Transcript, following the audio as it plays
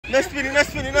No spinning, no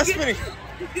spinning, no spinning.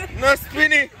 No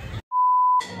spinning.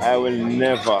 I will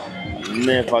never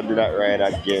do that ride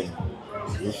again.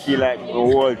 You feel like the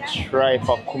whole tribe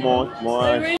for come out more.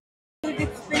 I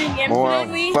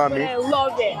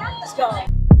love it. Let's go.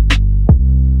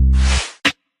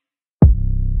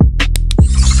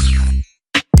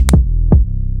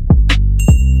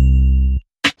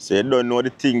 So you don't know the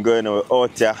thing going on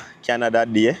out here, Canada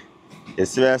Day. You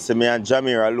see when I say me and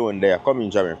Jahmier'S alone there. Come in,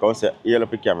 Jahmier'S. Come say, yell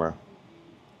up the camera.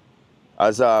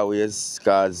 As always,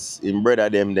 because in brother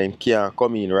them can't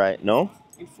come in right now.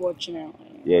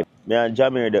 Unfortunately. Yeah. Me and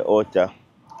Jahmier'S the out here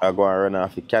are going to run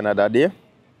off the Canada Day.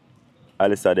 At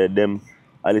least them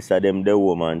the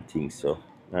woman thing. So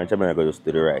me and Jahmier'S go just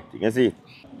do the right thing. You see?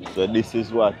 So this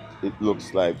is what it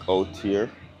looks like out here.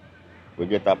 We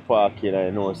get a parking, I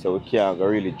know, so we can't go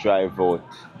really drive out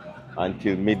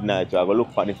until midnight. I go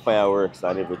look for the fireworks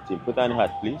and everything. Put on the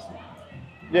hat, please.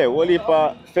 Yeah, we'll heap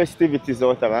of festivities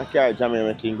out there. I can't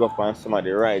Jahmier'S making go up on some of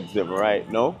the rides them right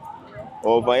now.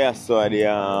 Over here, so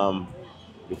the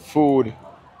food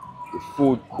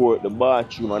court, the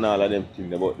bathroom and all of them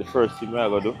things. But the first thing we are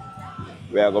going to do,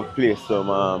 we are going to play some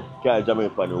Carl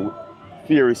Jahmier'S on the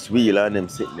Ferris wheel and them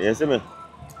sitting there. You see me?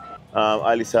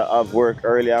 Alisa have work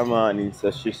earlier morning,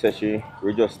 so she said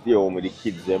we just stay home with the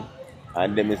kids them.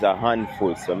 And them is a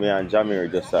handful, so me and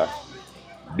Jahmier'S just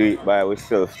do it by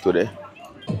ourselves today.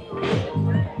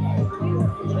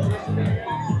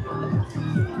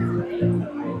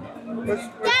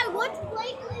 Dad, what's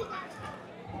plate?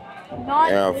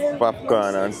 Yeah,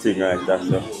 popcorn and things like that.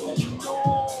 So.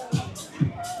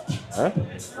 Huh?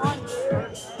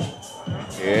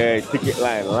 Yeah, ticket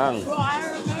line long.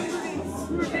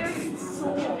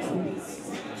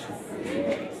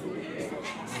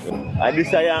 And this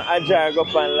is an Agile go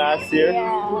pan last year?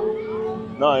 Yeah.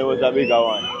 No, it was a bigger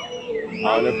one.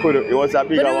 It was a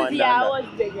bigger one. Yeah, it was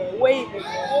bigger, way bigger.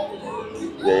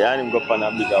 Yeah, you go pan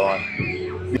a bigger one.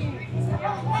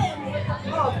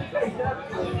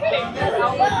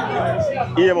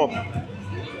 Eat him up.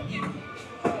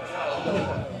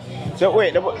 So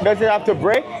wait, does it have to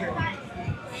break?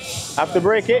 Have to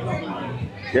break it?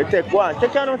 You take one.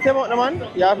 Take one out the man.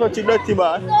 You have to touch the dirty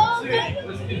bar.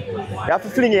 You have to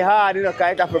fling it hard, you know,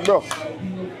 because it have to broke.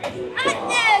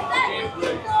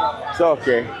 It's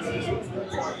okay.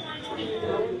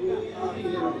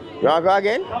 You want to go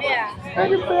again? Yeah.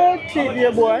 Happy birthday,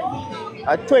 dear boy.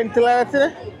 At 20 like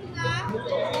that.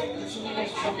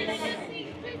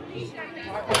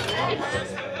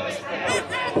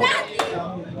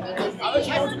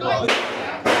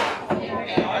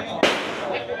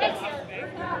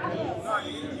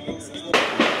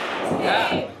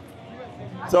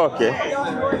 It's okay.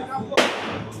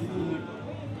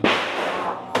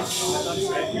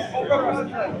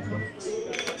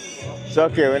 It's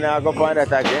okay, we're not going to go on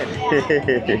that again.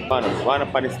 One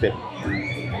up on the step.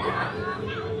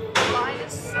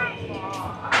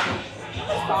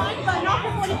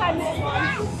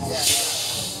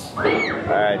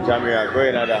 Alright, Jahmier'S, go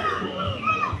in another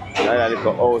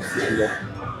little house in there.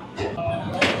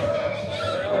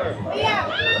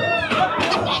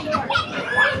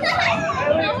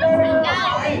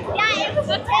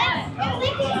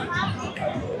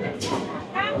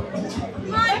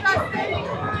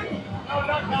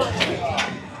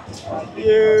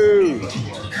 You.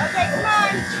 Okay, come on.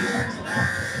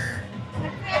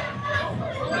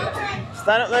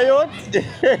 Stand up now, youth.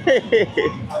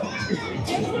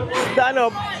 Stand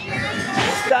up.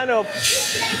 Stand up.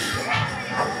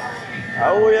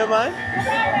 How are you, man?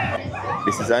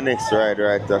 This is our next ride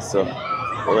right there, so we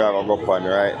are going to go on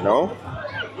right now.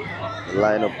 The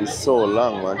lineup is so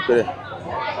long, man.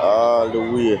 All the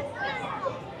way.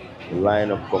 The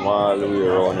lineup come all the way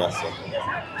around here,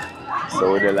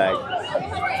 so we're like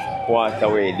quarter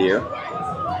way there.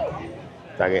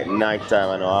 I get night time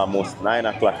and almost 9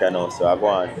 o'clock now, so I go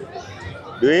on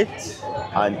do it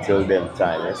until them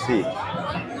time. You see,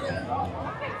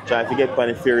 trying to get on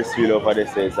the Ferris wheel over there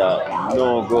says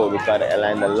no go because the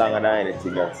line is longer than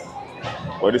anything else.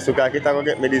 But this guy can go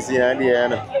get me this in idea, you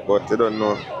know? But you don't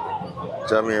know.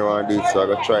 Jahmier'S want to do it, so I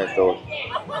go try it out.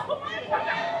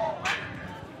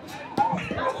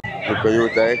 Because you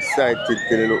are excited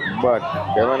till you look bad.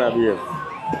 Come on, babe.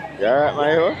 You alright,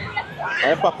 my yo?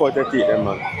 I pop out the teeth, them,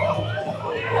 man.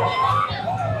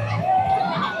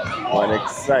 I'm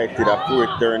excited to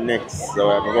return next,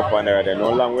 so I can go up on there.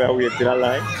 No long we are waiting in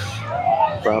line.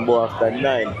 From about after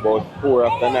 9, about 4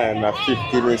 after 9, and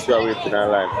 15 minutes we are waiting in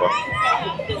line for.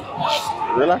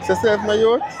 Relax yourself, my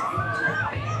youth.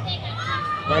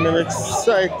 And I'm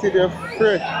excited, you're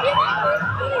afraid.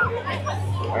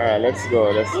 Alright, let's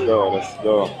go.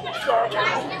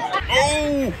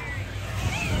 Oh!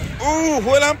 Oh,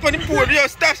 hold on for the board. Yo,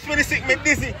 stop spinning, sick, make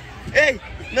dizzy. Hey,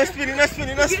 no spinning, no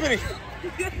spinning, no spinning.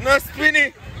 No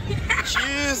spinning.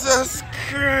 Jesus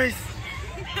Christ.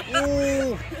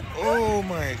 Oh, oh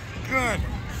my God.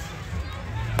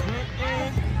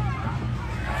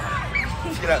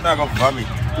 Feel like not gonna vomit.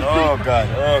 Oh God,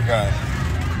 oh God.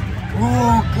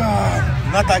 Oh God.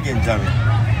 Not again, Jamie.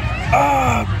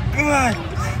 Oh God.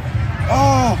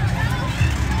 Oh.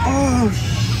 Oh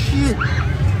shit.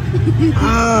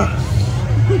 Ah.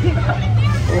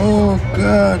 Oh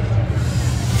God.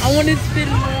 I want to spin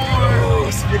more. Oh,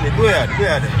 spin it. Go ahead, go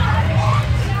ahead.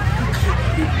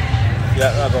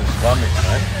 Yeah, I'm gonna vomit,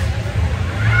 man.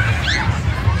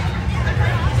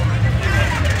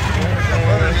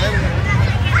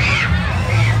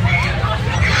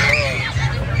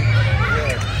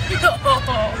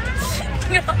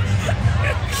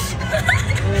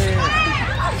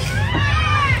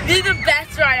 This is the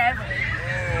best ride ever.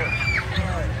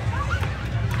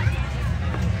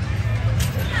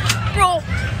 Bro.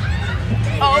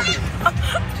 Oh.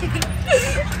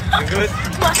 You good?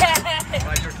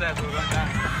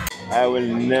 I will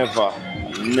never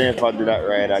do that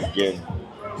ride again.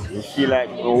 You feel like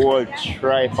the whole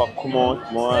tribe come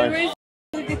out more.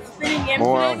 It's spinning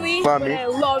More infinitely, but vomit. I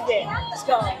love it. Let's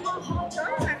go.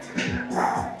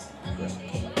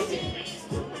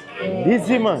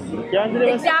 Dizzy, man. You can't do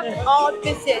that. Exact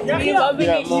opposite. Me loving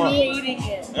Yeah, it, more. you hating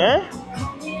it. Eh?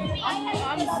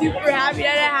 I'm super happy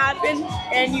that it happened,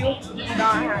 and you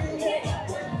not happy.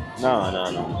 No.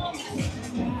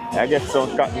 I get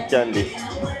some cotton candy.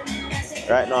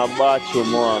 Right now, I bought you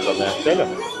more, I'm gonna tell you.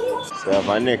 So,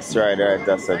 my next ride, right,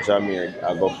 that's a Jahmier'S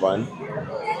I go fun.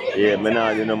 Yeah, me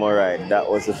now do no more ride. That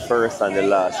was the first and the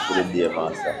last for the day,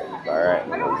 master. Alright,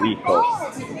 a week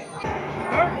out.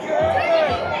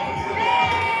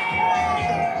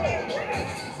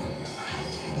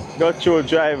 Go through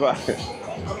driver.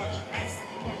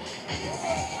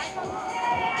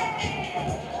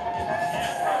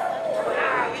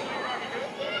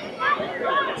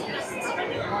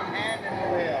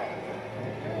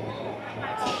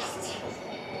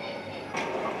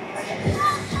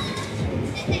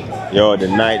 Yo, the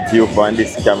night view on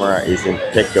this camera is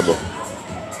impeccable.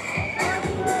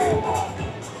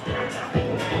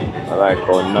 I like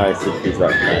how nice it is at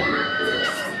night.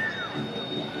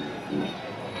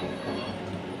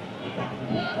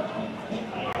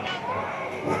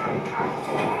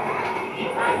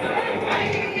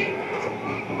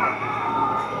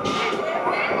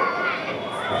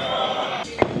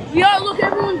 Yeah, look,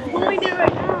 everyone's going there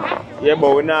right now. Yeah,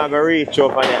 but we're not gonna reach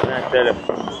over there, I tell you.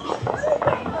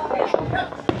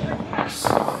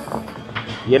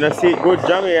 You know, see good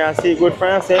Jamie, I see good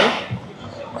France, eh?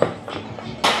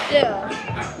 Yeah.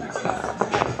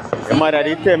 Your mother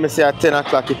did tell me say at 10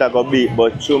 o'clock it go beat,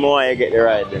 but 2 more you get the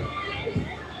ride then.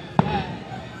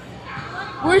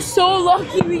 We're so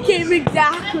lucky we came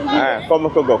exactly. Alright, come we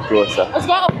could go closer. Let's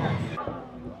go.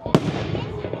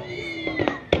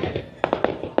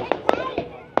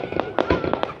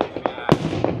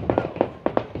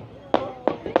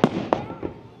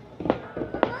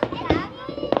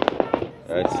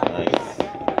 That's nice.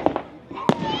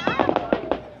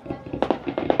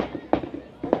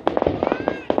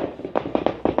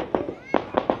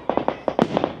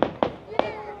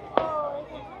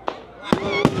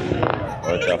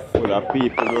 Oh, it's full of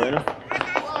people, you know?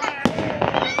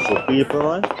 So people,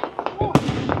 man.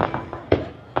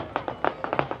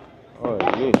 Oh,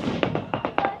 yeah.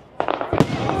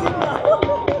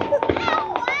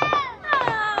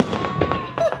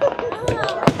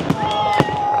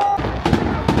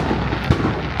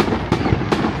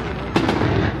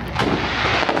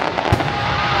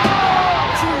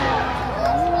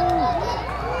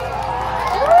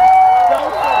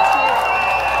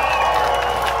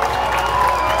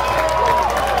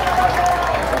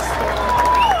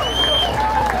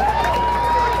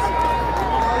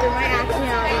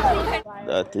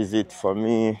 That is it for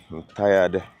me. I'm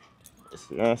tired.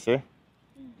 You know what I say?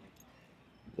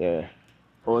 Yeah.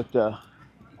 Out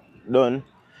done.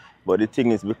 But the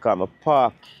thing is become a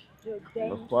park.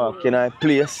 A park in a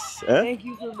place. Eh? Thank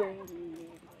you for bringing me.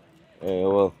 Yeah,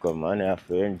 you're welcome, man. You have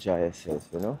to enjoy yourself,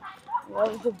 you know? That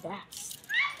was the best.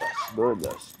 That's good,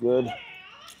 that's good.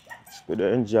 It's good to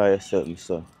enjoy yourself, my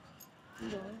son.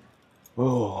 Yeah.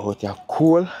 Oh, what you're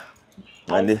cool.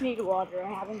 I And just the, need water. I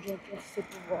haven't drank a sip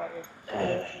of water.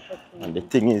 and the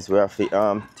thing is, we have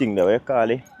to thing that we call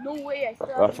it. No way, I still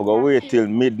We have have to go wait till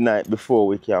midnight before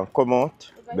we can come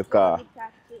out because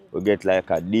we get like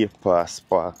a day pass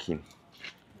parking.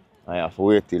 And you have to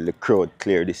wait till the crowd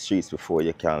clear the streets before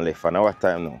you can leave. And our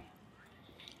time now?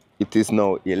 It is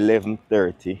now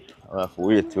 11:30. I have to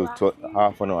wait till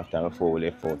half an hour time before we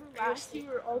left out.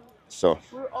 So,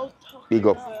 big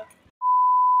up.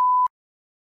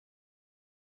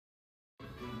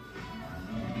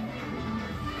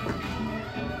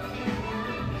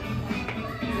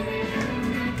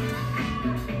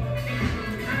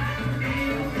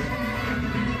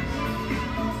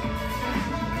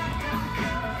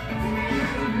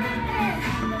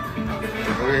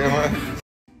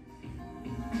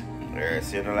 Yeah,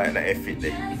 so you don't like the effort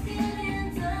there?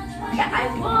 Yeah, I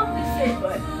love the fit,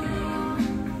 but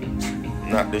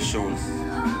not the shoes.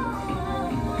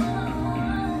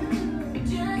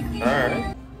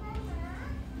 Alright.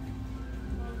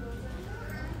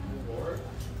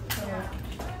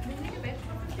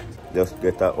 Just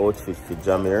get an outfit for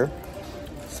Jahmier.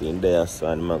 See in there, so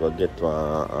I'm gonna get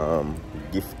one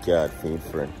gift card for your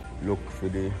friend. Look for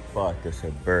the party, it's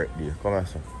a birthday. Come on,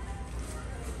 son.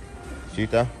 See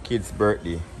that? Kid's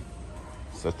birthday.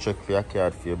 So check for your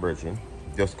card for your virgin.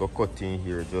 Just go cut in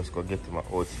here, just go get him an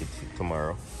outfit for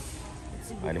tomorrow.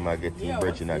 And he might get him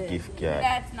virgin a gift card.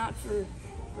 That's not for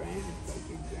Brian, it's like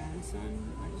your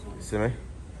grandson. I just want to see me?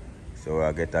 So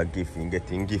I get a gift, and get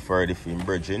him gift already for him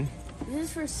virgin. This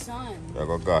is for son. I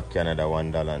go to Canada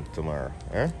Wonderland tomorrow.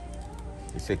 Eh?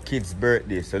 It's a kid's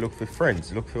birthday, so look for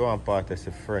friends. Look for one part as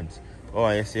a friends. Oh,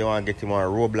 and you say you want to get him a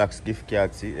Roblox gift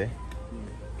card, see eh?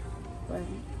 What?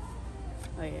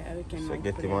 Oh yeah, we can. So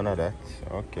get him one of that.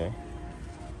 Okay.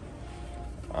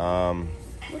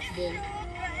 What's this?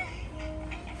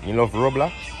 You love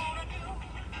Roblox?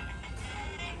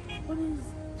 What is?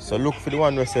 So look for the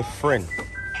one who say friend.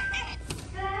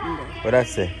 What I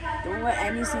say? Don't let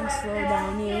anything slow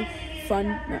down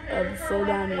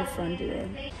your fun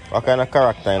today. What kind of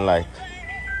character you like?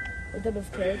 What type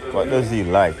of character? What does he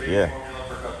like? Yeah.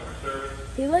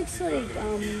 He likes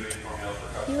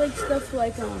stuff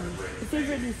like your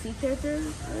favorite DC character or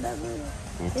whatever.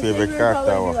 Your favorite character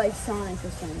Probably what? like Sonic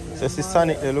or something. So see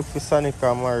Sonic, they look for Sonic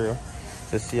or Mario.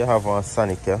 So see you have one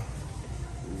Sonic here.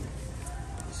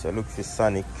 So look for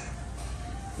Sonic.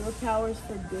 Your powers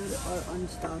for good are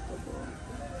unstoppable.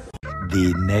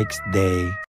 The next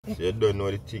day. So you don't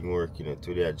know the thing working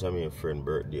today at Jahmier's friend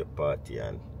birthday party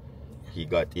and he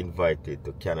got invited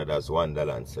to Canada's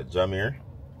Wonderland. So Jahmier,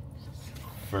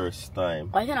 first time.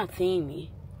 Why are they not seeing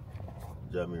me?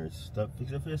 Jahmier, stop,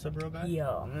 fix your face up, bro, guy.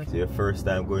 Yo. So your first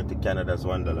time going to Canada's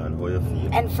Wonderland, how you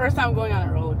feel? And first time going on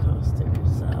a roller coaster,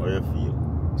 so. How you feel?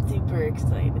 Super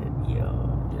excited,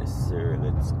 yo. Yes, sir,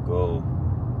 let's go.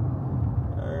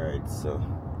 Alright, so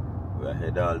we're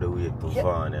head all the way to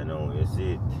Vaughan, you know, you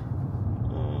see it?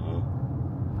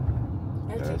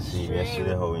 That's see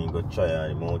yesterday how you go try on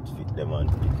him outfit them and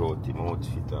pick out him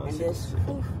outfit and this.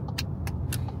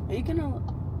 Are you gonna,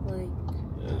 like...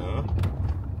 You know?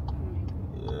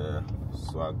 Yeah,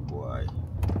 swag boy.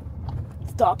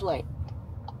 Stoplight.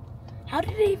 How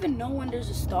did they even know when there's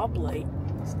a stoplight?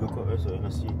 Let's look up there so you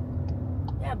can see.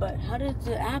 Yeah, but how did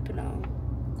the app know?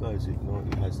 Because it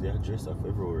has the address of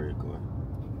everywhere you're going.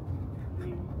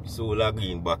 So log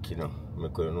in back, you know. I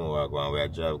couldn't know where I go and where I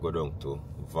drive go down to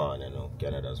Vaughan, you know,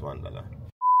 Canada's Wonderland.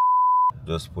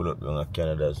 Just pull up on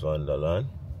Canada's Wonderland.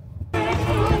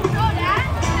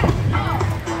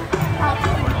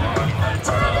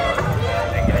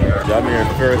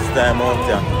 Jahmier's first time out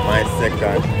here, my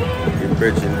second. The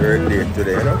virgin birthday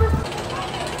today, you know.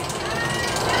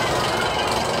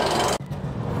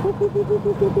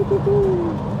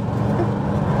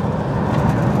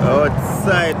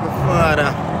 Outside, my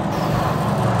father.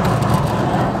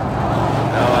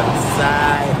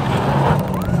 Outside.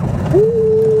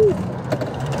 Woo!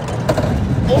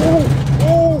 Oh!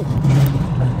 Oh!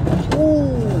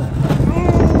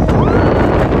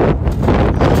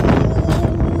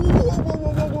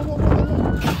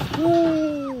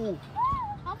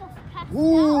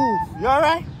 Ooh! You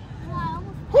alright?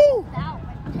 Woo!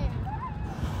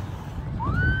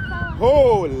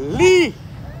 Holy!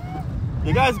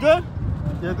 You guys good?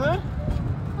 You good?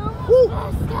 Woo!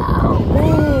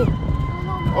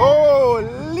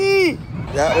 Holy!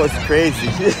 That was crazy.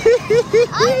 I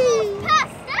almost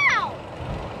passed out.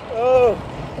 Oh.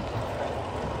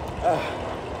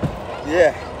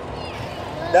 Yeah.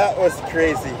 That was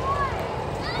crazy.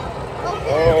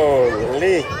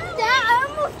 Holy. Dad, I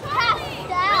almost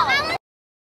passed out.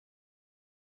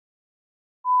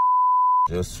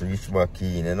 Just reached back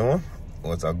in, you know. It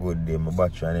was a good day. My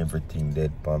battery and everything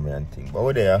dead for me and thing. But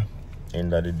we're there.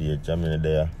 End of the day, Jahmier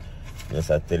there. Yes,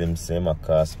 I tell him same a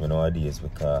cost me nowadays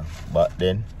because back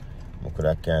then I could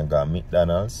have can't go to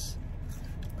McDonald's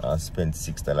and spend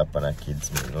 $6 on a kid's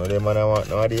meal. Know them man I want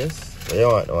nowadays? What you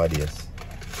want nowadays?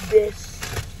 This.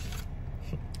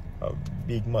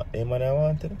 Big Mac, man, I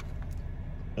wanted.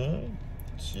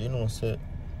 She know, say,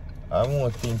 I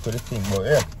won't think to the thing, but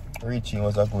yeah, reaching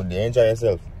was a good day. Enjoy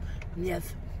yourself.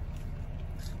 Yes.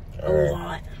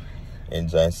 Alright.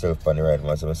 Enjoy yourself on the ride,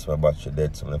 man. So my battery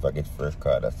dead, so if I get first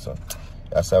car, that's so.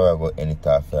 That's how I go any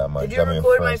time for man. Did you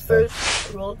record my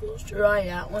first roller coaster ride,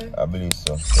 that one? I believe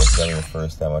so. That's my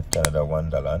first time at Canada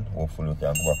Wonderland. Hopefully we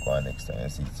can go back on next time and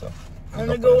see it. So I'm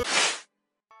gonna go.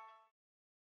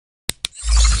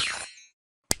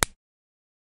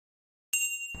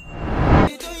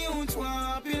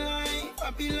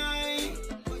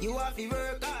 You have to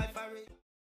work